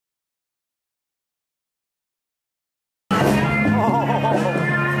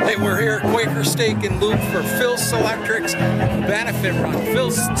Hey, we're here at Quaker Steak and Lube for Phil Serletic's benefit run.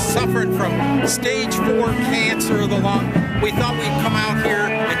 Phil's suffering from stage 4 cancer of the lung. We thought we'd come out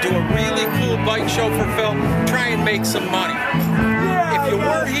here and do a really cool bike show for Phil, try and make some money. If you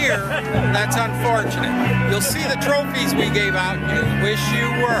weren't here, that's unfortunate. You'll see the trophies we gave out, you wish you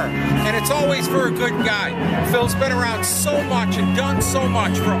were. And it's always for a good guy. Phil's been around so much and done so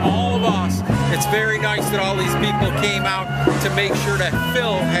much for all of us. It's very nice that all these people came out to make sure that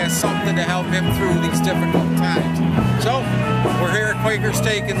Phil has something to help him through these difficult times. So, we're here at Quaker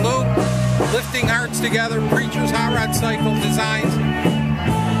Steak and Lube, lifting hearts together, Preacher's Hot Rod Cycle Designs.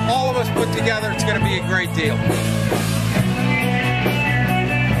 All of us put together, it's going to be a great deal.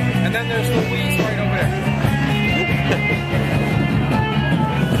 And then there's Louise right over there.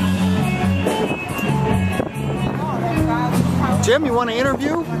 Jim, you want to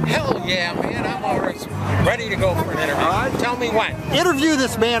interview? Hell yeah, man. I'm always ready to go for an interview. All right. Tell me when. Interview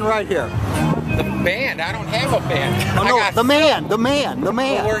this man right here. The band? I don't have a band. Oh, no, the man.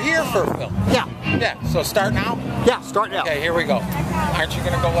 Well, we're here for Phil. Yeah. Yeah, so start now? Yeah, start now. Okay, here we go. Aren't you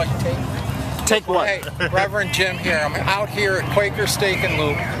going to go like tape? Take what? Hey, Reverend Jim here. I'm out here at Quaker Steak and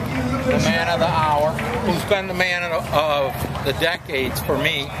Lube, the man of the hour, who's been the man of the decades for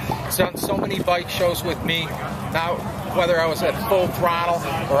me. He's done so many bike shows with me. Now, whether I was at full throttle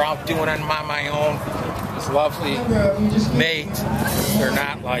or out doing it on my own, his lovely mates, they're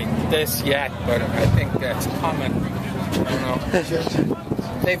not like this yet, but I think that's coming. I don't know.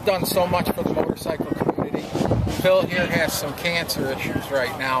 They've done so much for the motorcycle community. Phil here has some cancer issues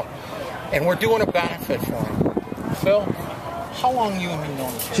right now, and we're doing a benefit for him. Phil, how long you and me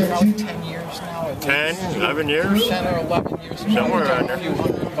known each other? Probably 10 years now? 10, 11 years? 10 or 11 years. Somewhere around there. A few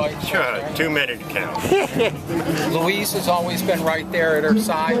hundred bikes. Sure, right? too many to count. Louise has always been right there at her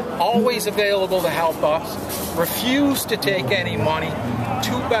side, always available to help us, refused to take any money.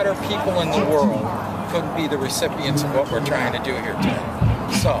 2 better people in the world couldn't be the recipients of what we're trying to do here today.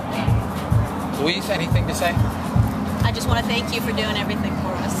 So, Louise, anything to say? I just want to thank you for doing everything for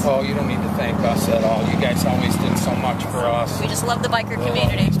us. Oh, you don't need to thank us at all. You guys always did so much for us. We just love the biker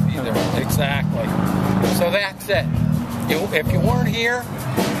community. Exactly. So that's it. If you weren't here,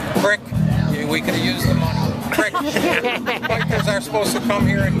 prick, we could have used the money. Prick. Bikers are supposed to come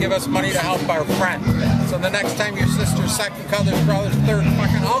here and give us money to help our friend. So the next time your sister's second cousin's brother's third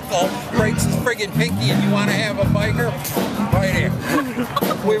fucking uncle breaks his friggin' pinky and you want to have a biker, right here.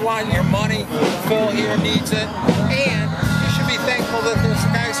 We want your money. Phil here needs it. And you should be thankful that there's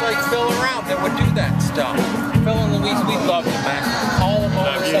guys like Phil around that would do that stuff. Phil and Louise, we love you, man. All the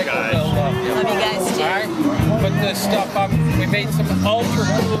motorcycle Phil love you. Love you guys too. All right, put this stuff up. We made some ultra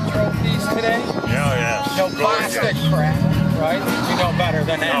cool trophies today. Oh, yes. No plastic crap, right? You know better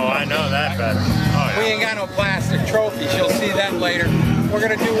than that. Oh, I know that better. Oh, yeah. We ain't got no plastic trophies. You'll see that later. We're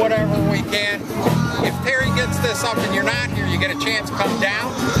going to do whatever we can. If Terry gets this up and you're not here, you get a chance to come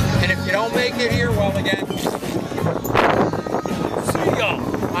down. And if you don't make it here, well, again, see ya.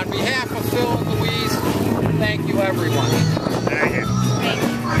 On behalf of Phil and Louise, thank you, everyone. Thank you.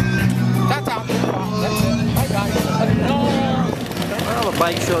 Ta-ta. That's it. Bye-bye. Well, the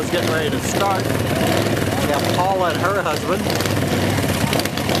bike show is getting ready to start. We have Paula and her husband.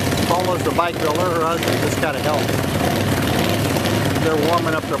 Paula's the bike builder. Her husband just kind of helps. They're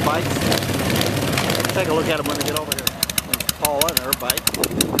warming up their bikes. Take a look at them when they get over here. There's Paula and her bike.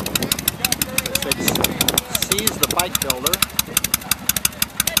 She's the bike builder.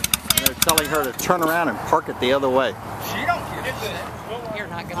 And they're telling her to turn around and park it the other way. She don't get it. You're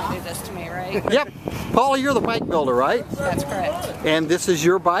not going to do this to me, right? Yep. Paula, you're the bike builder, right? That's correct. And this is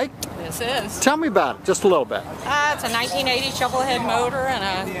your bike? This is. Tell me about it, just a little bit. It's a 1980 shovelhead motor and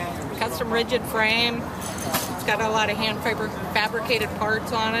a custom rigid frame. It's got a lot of hand fabricated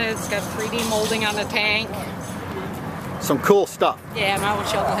parts on it. It's got 3D molding on the tank. Some cool stuff. Yeah, my old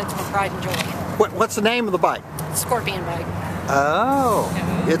shovelhead's my pride and joy. What's the name of the bike? Scorpion bike. Oh,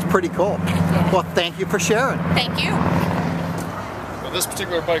 it's pretty cool. Yeah. Well, thank you for sharing. Thank you. Well, this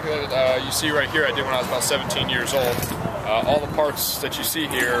particular bike that you see right here, I did when I was about 17 years old. All the parts that you see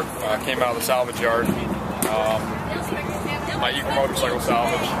here came out of the salvage yard. My Eagle motorcycle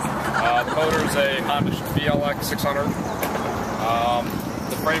salvage. The motor is a Honda VLX 600.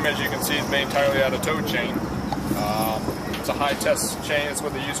 The frame, as you can see, is made entirely out of tow chain. It's a high-test chain. It's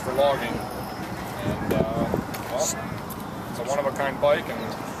what they use for logging. And, well, it's a one-of-a-kind bike.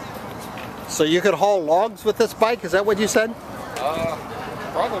 And So you could haul logs with this bike? Is that what you said?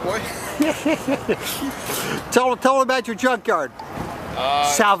 Probably. Tell them about your junkyard.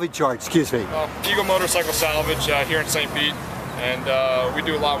 Salvage yard, excuse me. Eagle Motorcycle Salvage here in St. Pete. And we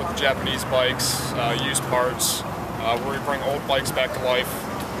do a lot with the Japanese bikes, used parts, where we bring old bikes back to life.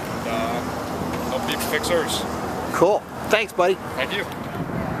 people fix hers. Cool. Thanks, buddy. Thank you.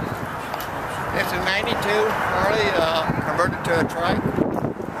 It's a 92 Harley, converted to a trike.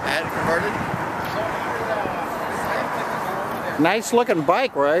 I had it converted. Nice looking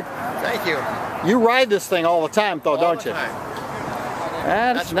bike, Ray. Thank you. You ride this thing all the time, though, don't you? Time.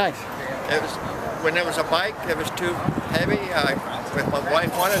 That's nice. It was, when there was a bike, it was too heavy. With my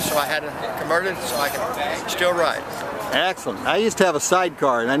wife wanted, so I had to convert it so I could still ride. Excellent. I used to have a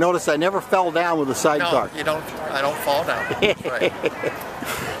sidecar, and I noticed I never fell down with a sidecar. No, you don't. I don't fall down. That's right.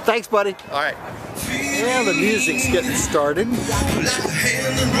 Thanks, buddy. All right. Yeah, the music's getting started.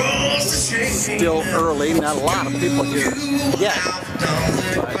 Still early, not a lot of people here yet.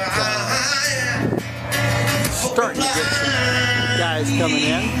 But starting to get some guys coming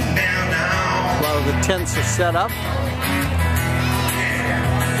in. A lot of the tents are set up.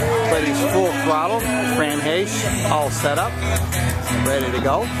 Everybody's full throttle. Fran Hayes, all set up. Ready to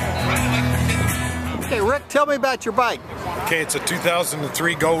go. Okay, Rick, tell me about your bike. Okay, it's a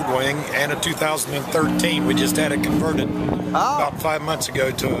 2003 Goldwing and a 2013. We just had it converted about 5 months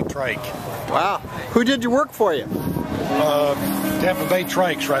ago to a trike. Wow. Who did your work for you? Tampa Bay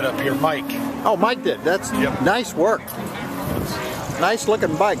Trikes right up here, Mike. Oh, Mike did. That's nice work. Nice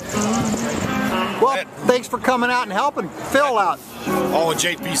looking bike. Well, thanks for coming out and helping Phil out. All of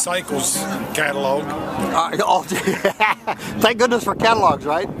JP Cycles catalog. Thank goodness for catalogs,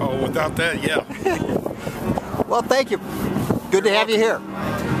 right? Oh, without that, yeah. Well, thank you. Good to have you here.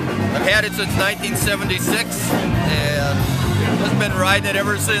 I've had it since 1976, and I've been riding it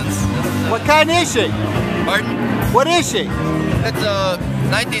ever since. What kind is she? Pardon? What is she? It's a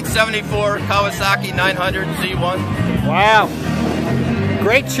 1974 Kawasaki 900 Z1. Wow.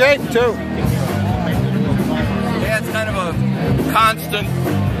 Great shape, too. Yeah, it's kind of a constant.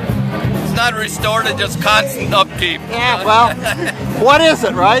 It's not restored, it's just constant upkeep. Yeah, well, what is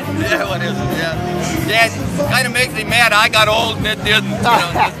it, right? Yeah, what is it? Yeah. Yeah, it kind of makes me mad. I got old and it didn't. You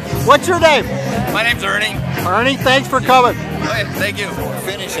know, What's your name? My name's Ernie. Ernie, thanks for coming. Okay, thank you. We're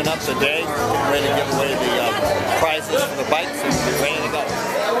finishing up the day. We're ready to give away the prizes for the bikes and we're ready to go.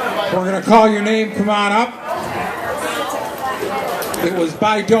 We're going to call your name. Come on up. It was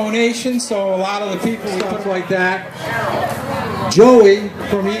by donation, so a lot of the people stuff like that. Joey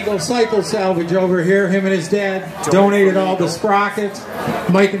from Eagle Cycle Salvage over here, him and his dad donated all the sprockets.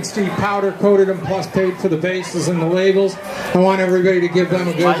 Mike and Steve powder coated them, plus paid for the bases and the labels. I want everybody to give them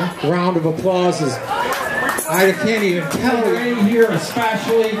a good round of applause. I can't even tell Ray here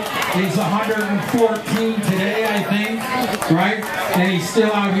especially. He's 114 today, I think, right? And he's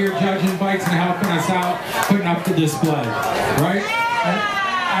still out here judging bikes and helping us out, putting up the display, right?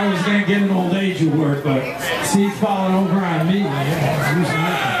 I was going to get an old age award, but see, he's falling over on me.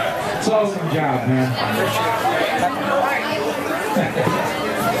 It's an awesome job, man.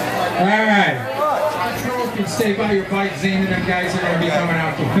 All right. You can stay by your bike. Zane and them guys are going to be coming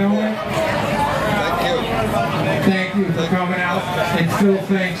out to film it. Thank you for coming out. And Phil,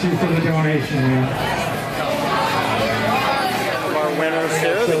 thanks you for the donation, man. Our winners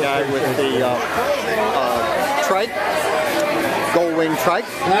here, the guy with the trike, Goldwing trike.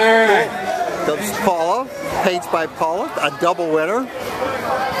 All right. That's Paula, paints by Paula, a double winner.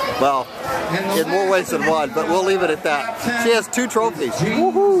 Well, in more ways than one, but we'll leave it at that. She has 2 trophies.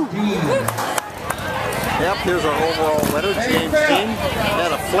 Woohoo! Yep, here's our overall winner, James Dean.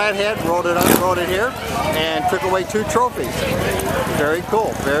 Had a flathead, rode it here, and took away 2 trophies. Very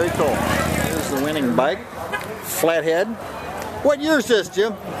cool, very cool. Here's the winning bike, flathead. What year is this,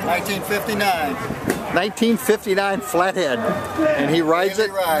 Jim? 1959. 1959 flathead. And he rides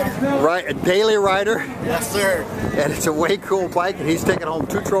Daily rider. Right, a daily rider. Yes, sir. And it's a way cool bike, and he's taking home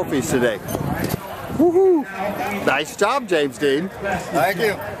 2 trophies today. Woohoo! Nice job, James Dean. Thank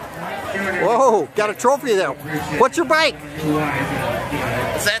you. Whoa, got a trophy there. What's your bike?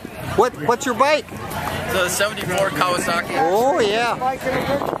 What's that? What's your bike? The 74 Kawasaki. Oh yeah,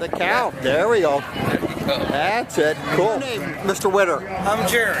 the cow. There we go. That's it. Cool. Name, Mr. Witter. I'm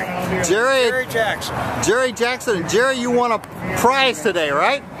Jerry. Jerry Jackson. Jerry Jackson. And Jerry, you won a prize today,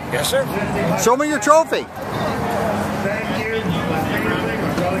 right? Yes, sir. Show me your trophy.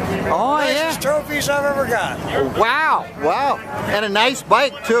 Oh yeah. Nicest trophies I've ever got. Wow, wow. And a nice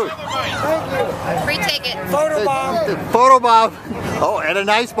bike too. Free ticket. Photo bomb. Photo bomb. Oh, and a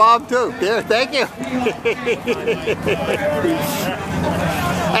nice bomb too. There, thank you.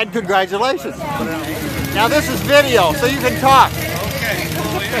 And congratulations. Now this is video, so you can talk. Okay.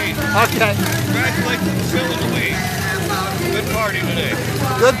 Okay. Congratulations to Phil and Lee. Good party today.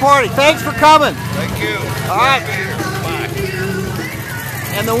 Good party. Thanks for coming. Thank you. All right. Bye.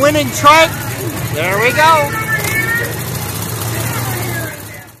 And the winning trike. There we go.